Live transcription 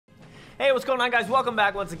Hey, what's going on, guys? Welcome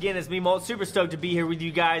back once again. It's me, MOLT. Super stoked to be here with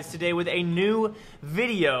you guys today with a new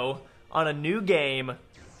video on a new game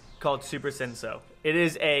called Super Senso. It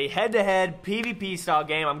is a head-to-head PvP style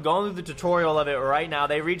game. I'm going through the tutorial of it right now.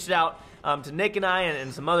 They reached out to Nick and I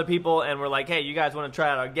and some other people and were like, hey, you guys want to try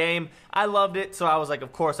out our game? I loved it, so I was like,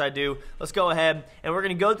 of course I do. Let's go ahead and we're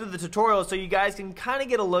going to go through the tutorial so you guys can kind of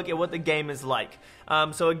get a look at what the game is like.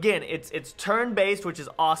 So again, it's turn-based, which is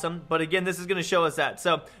awesome, but again, this is going to show us that.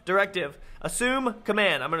 So, directive, assume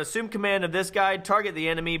command. I'm going to assume command of this guy, target the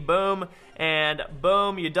enemy, boom, and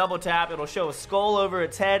boom, you double tap. It'll show a skull over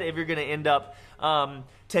its head if you're going to end up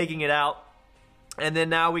taking it out. And then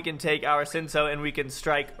now we can take our Senso and we can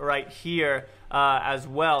strike right here as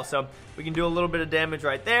well. So we can do a little bit of damage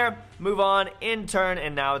right there, move on, in turn,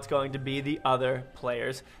 and now it's going to be the other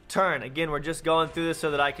player's turn. Again, we're just going through this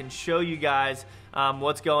so that I can show you guys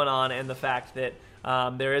what's going on and the fact that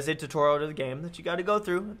there is a tutorial to the game that you got to go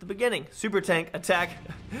through at the beginning. Super tank attack.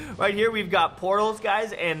 Right here we've got portals,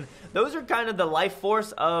 guys, and those are kind of the life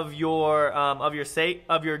force of your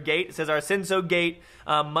gate. It says our Senso gate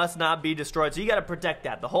must not be destroyed, so you got to protect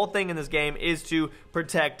that. The whole thing in this game is to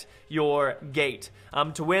protect your gate.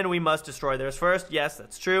 To win, we must destroy theirs first. Yes,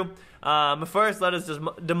 that's true. First, let us just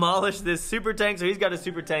demolish this super tank. So he's got a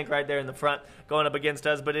super tank right there in the front going up against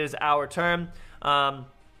us, but it is our turn.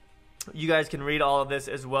 You guys can read all of this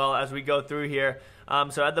as well as we go through here.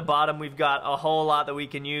 So at the bottom, we've got a whole lot that we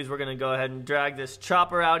can use. We're going to go ahead and drag this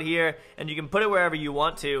chopper out here, and you can put it wherever you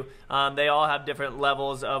want to. They all have different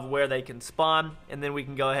levels of where they can spawn, and then we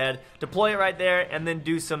can go ahead, deploy it right there, and then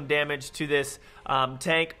do some damage to this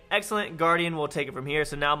tank. Excellent. Guardian will take it from here.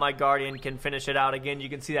 So now my Guardian can finish it out. Again, you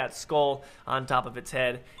can see that skull on top of its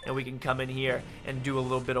head, and we can come in here and do a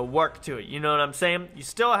little bit of work to it. You know what I'm saying? You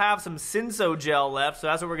still have some Senso gel left, so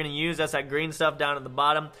that's what we're going to use. That's that green stuff down at the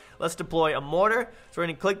bottom. Let's deploy a mortar. So we're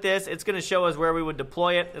going to click this. It's going to show us where we would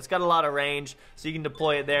deploy it. It's got a lot of range, so you can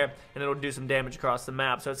deploy it there, and it'll do some damage across the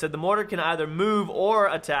map. So it said the mortar can either move or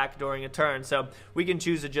attack during a turn, so we can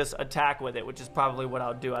choose to just attack with it, which is probably what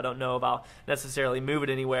I'll do. I don't know if I'll necessarily move it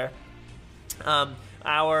anywhere.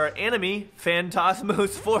 Our enemy,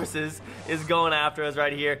 Phantasmo's forces, is going after us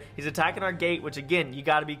right here. He's attacking our gate, which again, you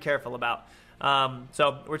got to be careful about.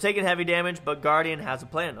 So we're taking heavy damage, but Guardian has a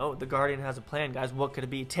plan. Oh, the Guardian has a plan, guys. What could it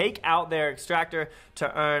be? Take out their extractor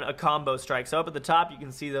to earn a combo strike. So up at the top, you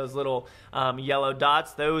can see those little yellow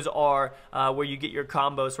dots. Those are where you get your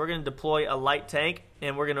combo. So we're going to deploy a light tank,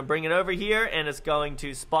 and we're going to bring it over here, and it's going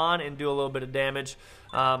to spawn and do a little bit of damage.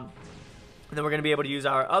 And then we're going to be able to use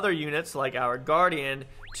our other units, like our Guardian,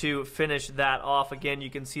 to finish that off. Again, you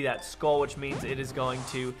can see that skull, which means it is going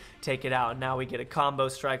to take it out. And now we get a combo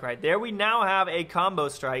strike right there. We now have a combo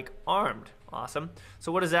strike armed. Awesome.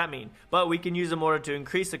 So what does that mean? But we can use the mortar to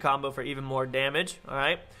increase the combo for even more damage. All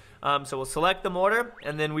right. So we'll select the mortar,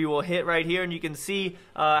 and then we will hit right here, and you can see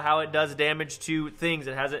how it does damage to things.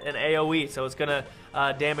 It has an AoE, so it's going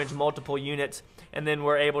to damage multiple units. And then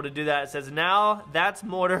we're able to do that. It says now that's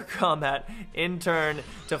mortar combat in turn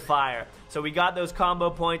to fire. So we got those combo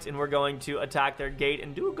points, and we're going to attack their gate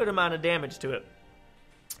and do a good amount of damage to it.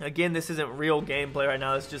 Again, this isn't real gameplay right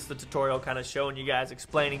now. It's just the tutorial kind of showing you guys,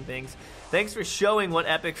 explaining things. Thanks for showing what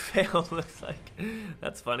epic fail looks like.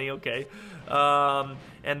 That's funny, okay.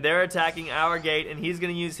 And they're attacking our gate, and he's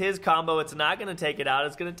going to use his combo. It's not going to take it out.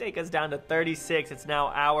 It's going to take us down to 36. It's now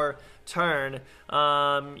our turn.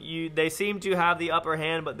 They seem to have the upper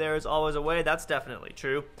hand, but there is always a way. That's definitely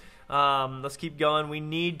true. Let's keep going. We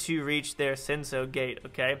need to reach their Senso gate,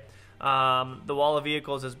 okay? The wall of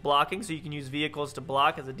vehicles is blocking, so you can use vehicles to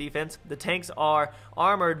block as a defense. The tanks are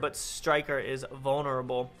armored, but Striker is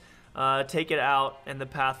vulnerable. Take it out, and the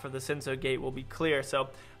path for the Senso gate will be clear. So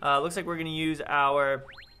looks like we're going to use our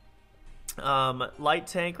light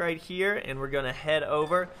tank right here, and we're going to head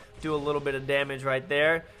over, do a little bit of damage right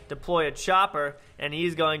there, deploy a chopper, and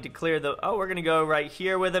he's going to clear the... Oh, we're going to go right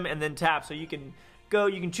here with him and then tap, so you can go.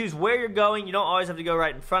 You can choose where you're going. You don't always have to go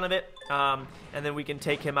right in front of it. And then we can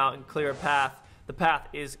take him out and clear a path. The path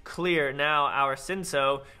is clear. Now our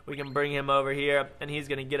Senso, we can bring him over here, and he's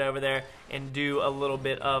going to get over there and do a little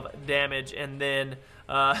bit of damage. And then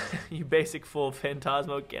you basic full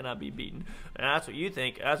Phantasmo cannot be beaten. And that's what you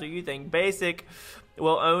think. That's what you think. Basic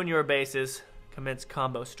will own your bases. Commence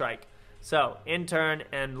combo strike. So, in turn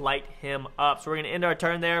and light him up. So we're going to end our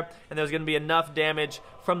turn there, and there's going to be enough damage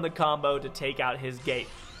from the combo to take out his gate.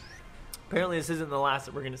 Apparently this isn't the last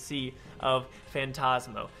that we're going to see of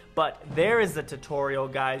Phantasmo. But there is the tutorial,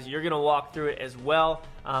 guys. You're going to walk through it as well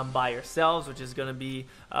by yourselves, which is going to be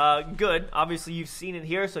good. Obviously, you've seen it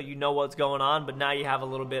here, so you know what's going on, but now you have a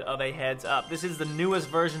little bit of a heads up. This is the newest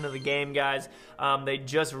version of the game, guys. They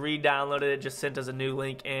just re-downloaded it, just sent us a new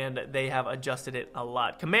link, and they have adjusted it a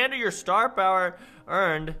lot. Commander, your star power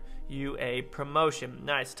earned you a promotion.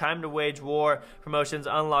 Nice. Time to wage war. Promotions,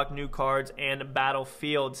 unlock new cards and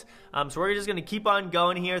battlefields. So we're just going to keep on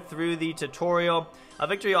going here through the tutorial. A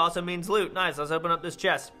victory also means loot. Nice. Let's open up this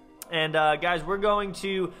chest. And guys, we're going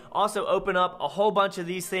to also open up a whole bunch of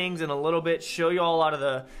these things in a little bit, show you all a lot of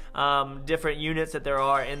the different units that there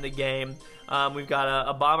are in the game. We've got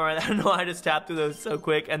a bomber. I don't know, I just tapped through those so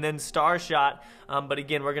quick. And then Star Shot. But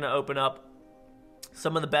again, we're going to open up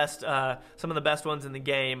some of the best ones in the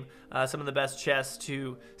game, some of the best chests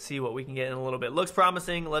to see what we can get in a little bit. Looks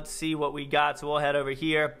promising. Let's see what we got. So we'll head over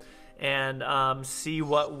here and see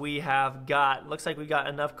what we have got. Looks like we got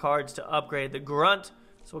enough cards to upgrade the Grunt.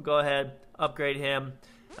 So we'll go ahead, upgrade him.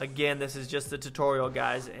 Again, this is just the tutorial,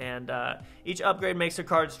 guys, and each upgrade makes a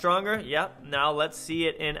card stronger. Yep, now let's see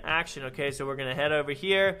it in action. Okay, so we're going to head over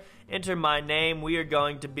here, enter my name. We are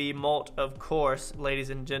going to be MOLT, of course, ladies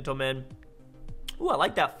and gentlemen. Ooh, I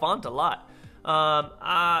like that font a lot.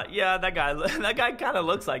 Yeah, that guy kind of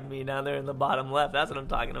looks like me down there in the bottom left. That's what I'm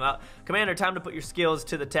talking about. Commander, time to put your skills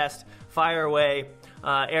to the test. Fire away.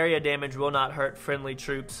 Area damage will not hurt friendly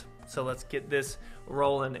troops. So let's get this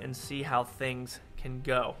rolling and see how things can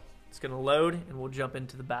go. It's going to load, and we'll jump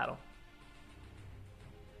into the battle.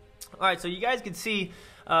 All right, so you guys can see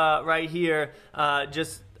right here,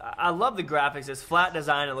 I love the graphics. It's flat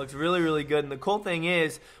design. It looks really, really good. And the cool thing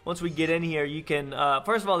is, once we get in here, you can,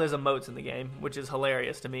 first of all, there's emotes in the game, which is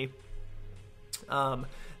hilarious to me.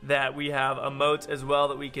 That we have emotes as well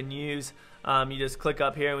that we can use. You just click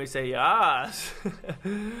up here and we say, yes,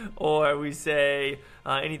 or we say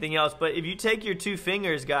anything else. But if you take your two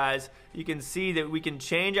fingers, guys, you can see that we can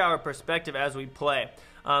change our perspective as we play.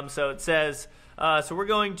 So it says, so we're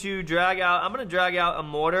going to drag out, I'm going to drag out a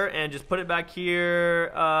mortar and just put it back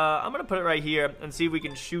here. I'm going to put it right here and see if we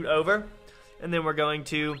can shoot over. And then we're going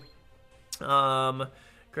to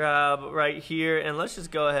grab right here, and let's just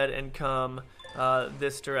go ahead and come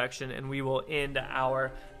this direction, and we will end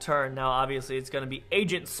our turn. Now, obviously, it's going to be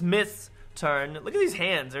Agent Smith's turn. Look at these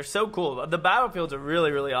hands. They're so cool. The battlefields are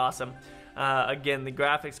really, really awesome. Again, the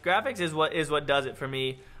graphics is what does it for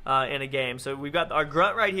me in a game. So we've got our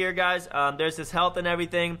Grunt right here, guys. There's his health and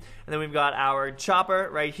everything, and then we've got our Chopper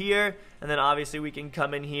right here, and then obviously we can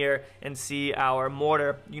come in here and see our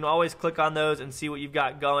mortar. You can always click on those and see what you've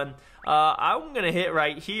got going. I'm gonna hit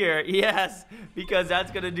right here, yes, because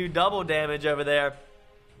that's gonna do double damage over there.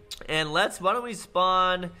 And why don't we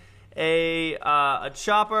spawn a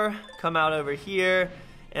Chopper, come out over here,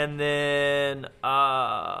 and then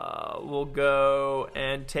we'll go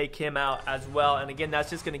and take him out as well. And again, that's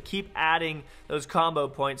just going to keep adding those combo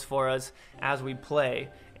points for us as we play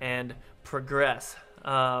and progress.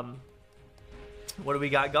 What do we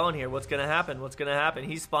got going here? What's going to happen? What's going to happen?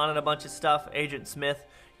 He's spawning a bunch of stuff. Agent Smith,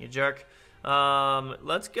 you jerk.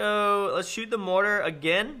 Let's go. Let's shoot the mortar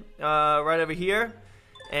again right over here.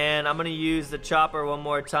 And I'm going to use the Chopper one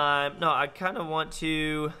more time. No, I kind of want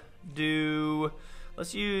to do...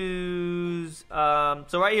 Let's use, so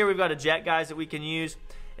right here we've got a jet, guys, that we can use,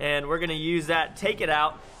 and we're going to use that, take it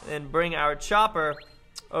out, and bring our Chopper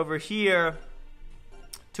over here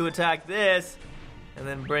to attack this, and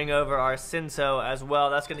then bring over our Senso as well.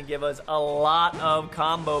 That's going to give us a lot of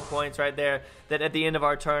combo points right there that at the end of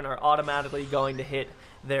our turn are automatically going to hit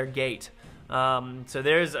their gate. So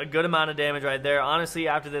there's a good amount of damage right there. Honestly,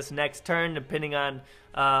 after this next turn, depending on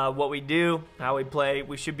what we do, how we play,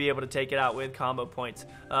 we should be able to take it out with combo points.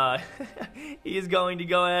 He is going to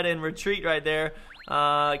go ahead and retreat right there.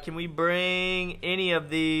 Can we bring any of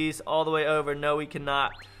these all the way over? No, we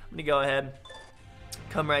cannot. I'm gonna go ahead,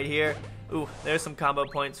 come right here. Ooh, there's some combo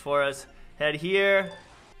points for us. Head here.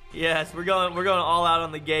 Yes, we're going all out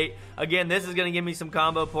on the gate. Again, this is gonna give me some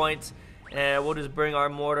combo points, and we'll just bring our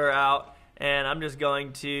mortar out. And I'm just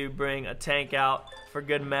going to bring a tank out for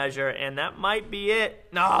good measure. And that might be it.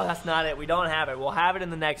 No, that's not it. We don't have it. We'll have it in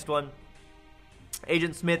the next one.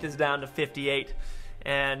 Agent Smith is down to 58.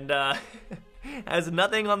 And has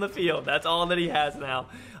nothing on the field. That's all that he has now.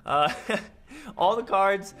 All the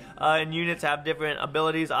cards and units have different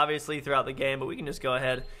abilities, obviously, throughout the game. But we can just go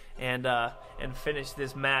ahead and finish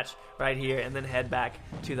this match right here. And then head back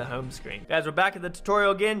to the home screen. Guys, we're back at the tutorial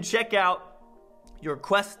again. Check out your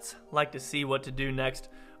quests. Like to see what to do next.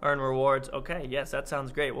 Earn rewards. Okay, yes, that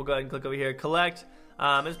sounds great. We'll go ahead and click over here. Collect.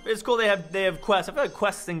 It's cool they have quests. I feel like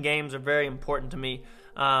quests in games are very important to me.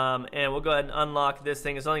 And we'll go ahead and unlock this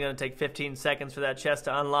thing. It's only going to take 15 seconds for that chest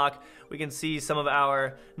to unlock. We can see some of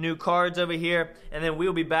our new cards over here, and then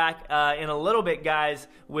we'll be back in a little bit, guys,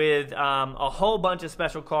 with a whole bunch of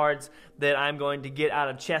special cards that I'm going to get out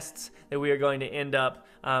of chests that we are going to end up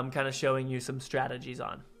kind of showing you some strategies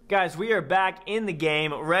on. Guys, we are back in the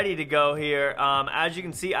game, ready to go here. As you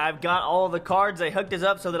can see, I've got all the cards. I hooked this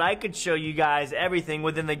up so that I could show you guys everything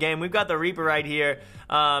within the game. We've got the Reaper right here.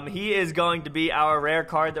 He is going to be our rare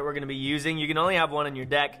card that we're going to be using. You can only have one in your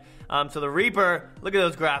deck. So the Reaper, look at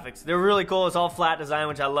those graphics. They're really cool. It's all flat design,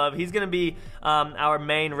 which I love. He's going to be our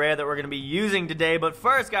main rare that we're going to be using today. But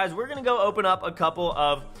first, guys, we're going to go open up a couple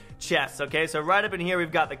of chests, okay? So right up in here,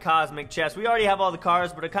 we've got the Cosmic chest. We already have all the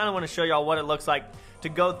cards, but I kind of want to show y'all what it looks like to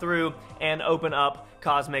go through and open up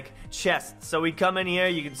Cosmic chests. So we come in here,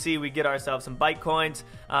 you can see we get ourselves some bike coins,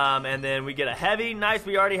 and then we get a heavy. Nice,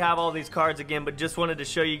 we already have all these cards again, but just wanted to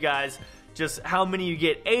show you guys just how many you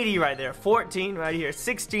get. 80 right there, 14 right here,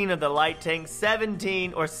 16 of the light tank,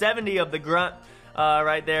 17 or 70 of the grunt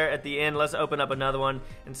right there at the end. Let's open up another one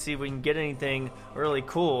and see if we can get anything really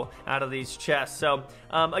cool out of these chests. So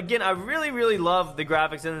again, I really love the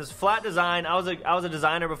graphics in this flat design. I was a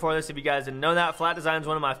designer before this, if you guys didn't know that. Flat design is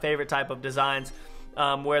one of my favorite type of designs,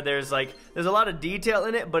 where there's a lot of detail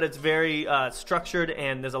in it, but it's very structured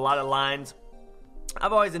and there's a lot of lines.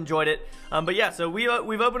 I've always enjoyed it. But yeah, so we've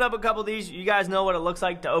opened up a couple of these. You guys know what it looks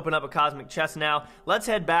like to open up a Cosmic chest now. Let's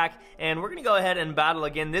head back, and we're going to go ahead and battle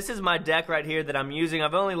again. This is my deck right here that I'm using.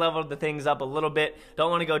 I've only leveled the things up a little bit. Don't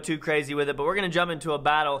want to go too crazy with it, but we're going to jump into a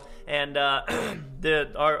battle. And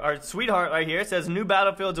our sweetheart right here says, new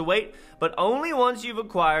battlefields await, but only once you've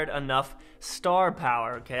acquired enough star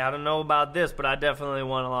power. Okay, I don't know about this, but I definitely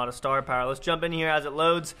want a lot of star power. Let's jump in here as it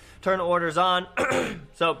loads. Turn orders on.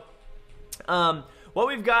 So, what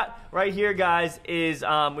we've got right here, guys, is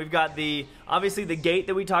we've got obviously the gate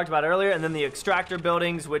that we talked about earlier, and then the extractor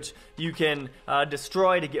buildings, which you can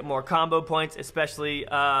destroy to get more combo points, especially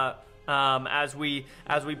as we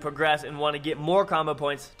progress and want to get more combo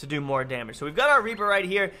points to do more damage. So we've got our Reaper right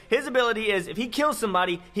here. His ability is if he kills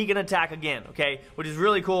somebody, he can attack again, okay, which is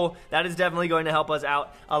really cool. That is definitely going to help us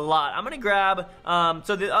out a lot. I'm going to grab,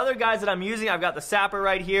 so the other guys that I'm using, I've got the Sapper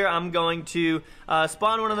right here. I'm going to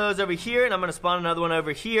spawn one of those over here, and I'm going to spawn another one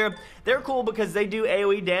over here. They're cool because they do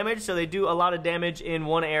AoE damage, so they do a lot of damage in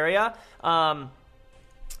one area. And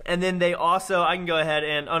then they also, I can go ahead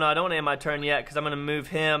and, oh no, I don't want to end my turn yet because I'm going to move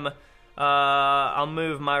him. I'll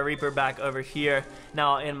move my Reaper back over here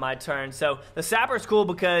now in my turn. So the Sapper's cool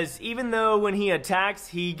because even though when he attacks,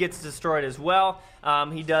 he gets destroyed as well.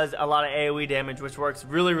 He does a lot of AoE damage, which works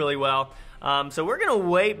really well. So we're going to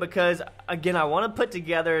wait because, again, I want to put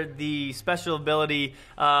together the special ability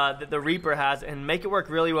that the Reaper has and make it work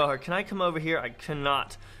really well. Or can I come over here? I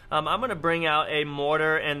cannot. I'm going to bring out a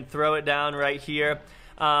mortar and throw it down right here.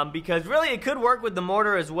 Because really it could work with the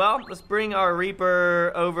mortar as well. Let's bring our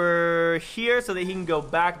Reaper over here so that he can go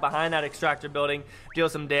back behind that extractor building, deal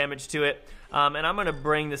some damage to it. And I'm going to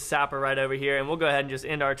bring the Sapper right over here, and we'll go ahead and just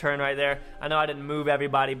end our turn right there. I know I didn't move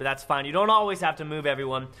everybody, but that's fine. You don't always have to move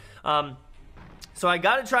everyone. So I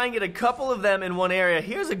got to try and get a couple of them in one area.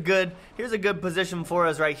 Here's a good position for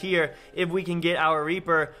us right here. If we can get our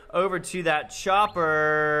Reaper over to that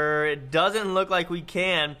chopper, it doesn't look like we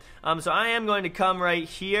can. So I am going to come right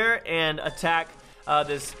here and attack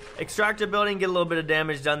this extractor building, get a little bit of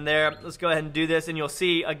damage done there. Let's go ahead and do this, and you'll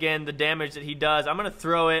see again the damage that he does. I'm going to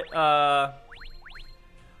throw it.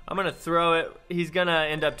 He's going to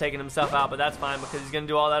end up taking himself out, but that's fine because he's going to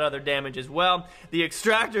do all that other damage as well. The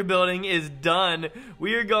extractor building is done.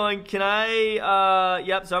 We are going,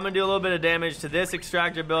 yep, so I'm going to do a little bit of damage to this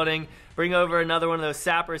extractor building, bring over another one of those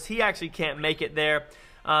Sappers. He actually can't make it there.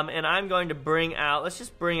 And I'm going to bring out, let's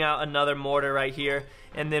just bring out another mortar right here,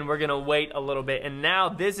 and then we're going to wait a little bit. And now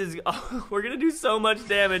this is, oh, we're going to do so much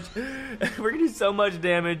damage. We're going to do so much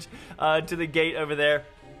damage to the gate over there.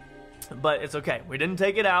 But it's okay. We didn't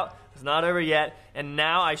take it out. It's not over yet. And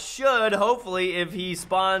now I should, hopefully, if he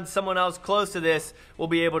spawns someone else close to this, we'll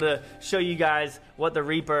be able to show you guys what the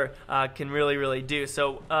Reaper can really do.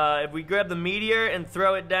 So if we grab the meteor and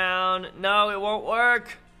throw it down, no, it won't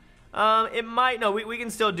work. It might. No, we can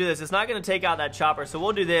still do this. It's not going to take out that chopper. So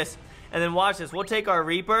we'll do this. And then watch this. We'll take our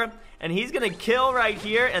Reaper, and he's going to kill right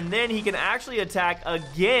here, and then he can actually attack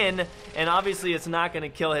again. And obviously, it's not going to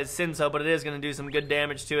kill his Senso, but it is going to do some good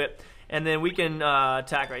damage to it. And then we can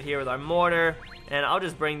attack right here with our mortar. And I'll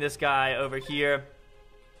just bring this guy over here.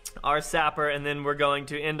 our sapper, and then we're going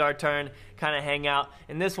to end our turn, kind of hang out,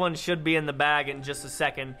 and this one should be in the bag in just a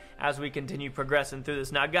second as we continue progressing through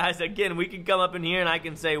this. Now guys, again, we can come up in here and I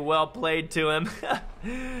can say well played to him.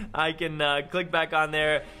 I can click back on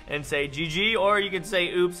there and say GG, or you can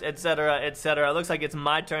say oops, etc, etc. It looks like it's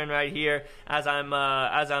my turn right here as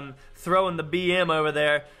I'm throwing the BM over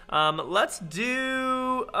there. Let's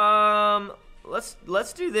do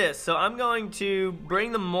this. So I'm going to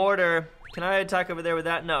bring the mortar. Can I attack over there with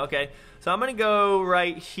that? No, okay. So I'm gonna go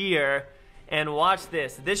right here and watch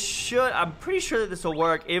this. I'm pretty sure that this will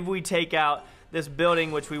work if we take out this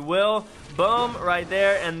building, which we will. Boom, right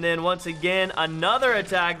there. And then once again, another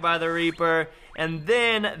attack by the Reaper. And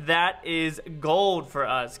then that is gold for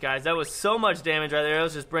us, guys. That was so much damage right there.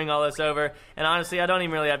 Let's just bring all this over. And honestly, I don't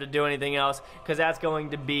even really have to do anything else because that's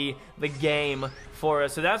going to be the game for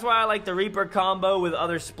us. So that's why I like the Reaper combo with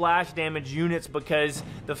other splash damage units, because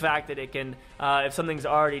the fact that it can, if something's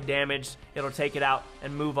already damaged, it'll take it out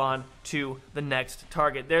and move on to the next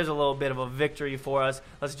target. There's a little bit of a victory for us.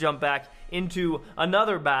 Let's jump back into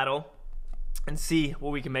another battle and see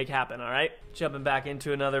what we can make happen, all right? Jumping back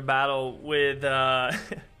into another battle with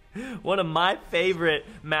one of my favorite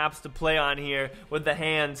maps to play on here, with the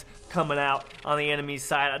hands coming out on the enemy's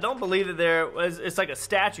side. I don't believe that it's like a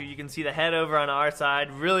statue. You can see the head over on our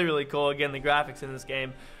side. Really, really cool. Again, the graphics in this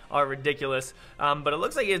game are ridiculous. But it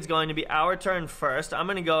looks like it's going to be our turn first. I'm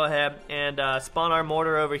going to go ahead and spawn our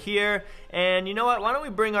mortar over here. And you know what? Why don't we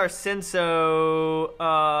bring our Senso?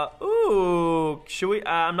 Ooh, should we?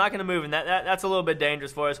 I'm not going to move, and that's a little bit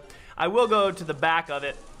dangerous for us. I will go to the back of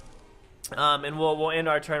it. And we'll end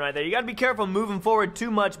our turn right there. You got to be careful moving forward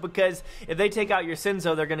too much, because if they take out your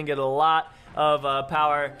Senso, they're going to get a lot of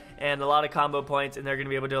power and a lot of combo points, and they're going to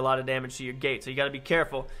be able to do a lot of damage to your gate. So you got to be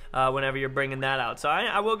careful whenever you're bringing that out. So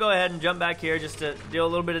I will go ahead and jump back here just to deal a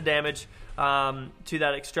little bit of damage to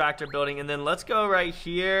that extractor building. And then let's go right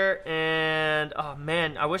here, and oh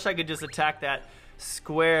man, I wish I could just attack that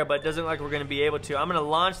square, but it doesn't look like we're going to be able to. I'm going to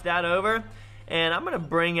launch that over. And I'm going to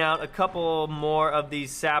bring out a couple more of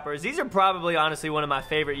these sappers. These are probably, honestly, one of my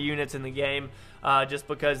favorite units in the game, just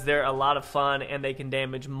because they're a lot of fun and they can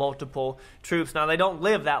damage multiple troops. Now, they don't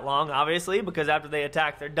live that long, obviously, because after they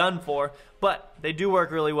attack, they're done for. But they do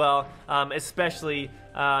work really well, especially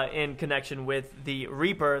in connection with the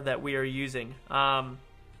Reaper that we are using.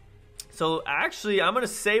 So, actually, I'm going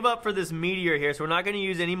to save up for this meteor here. So, we're not going to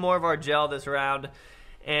use any more of our gel this round.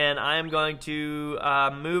 And I am going to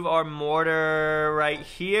move our mortar right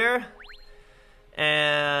here.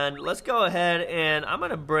 And let's go ahead, and I'm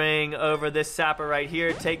going to bring over this sapper right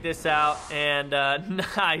here, take this out, and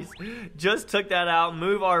nice. Just took that out,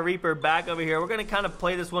 move our Reaper back over here. We're going to kind of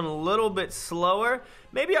play this one a little bit slower.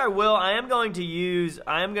 Maybe I will. I am going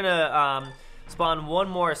to spawn one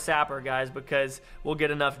more sapper, guys, because we'll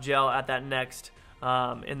get enough gel at that next,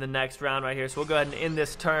 in the next round right here. So we'll go ahead and end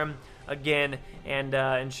this turn again,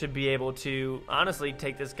 and should be able to honestly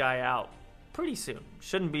take this guy out pretty soon.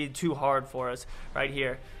 Shouldn't be too hard for us right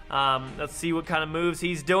here. Let's see what kind of moves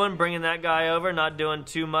he's doing, bringing that guy over. Not doing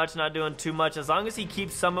too much. As long as he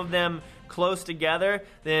keeps some of them close together,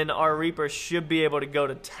 then our Reaper should be able to go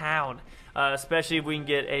to town, especially if we can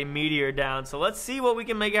get a meteor down. So let's see what we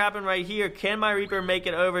can make happen right here. Can my Reaper make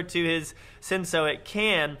it over to his Senso? It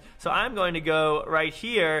can. So I'm going to go right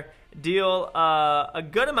here, deal a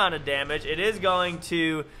good amount of damage. It is going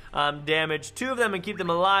to damage two of them and keep them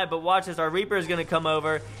alive, but watch this. Our Reaper is going to come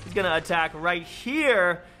over. He's going to attack right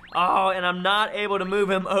here. Oh, and I'm not able to move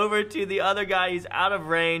him over to the other guy. He's out of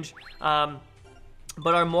range.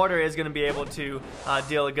 But our mortar is going to be able to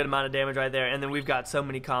deal a good amount of damage right there. And then we've got so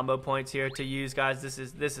many combo points here to use, guys. This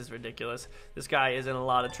is ridiculous. This guy is in a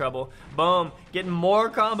lot of trouble. Boom. Getting more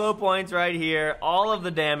combo points right here. All of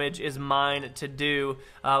the damage is mine to do.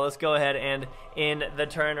 Let's go ahead and end the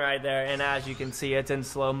turn right there. And as you can see, it's in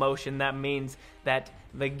slow motion. That means that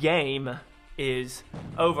the game is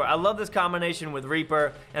over. I love this combination with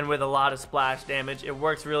Reaper and with a lot of splash damage. It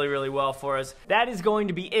works really, really well for us. That is going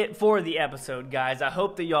to be it for the episode, guys. I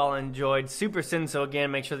hope that y'all enjoyed Super Senso.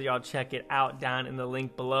 Again, make sure that y'all check it out down in the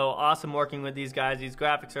link below. Awesome working with these guys. These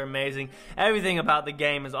graphics are amazing. Everything about the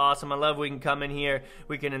game is awesome. I love we can come in here.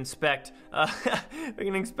 We can inspect.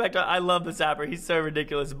 I love the sapper. He's so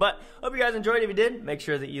ridiculous. But hope you guys enjoyed. If you did, make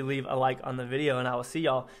sure that you leave a like on the video, and I will see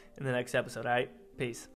y'all in the next episode. All right? Peace.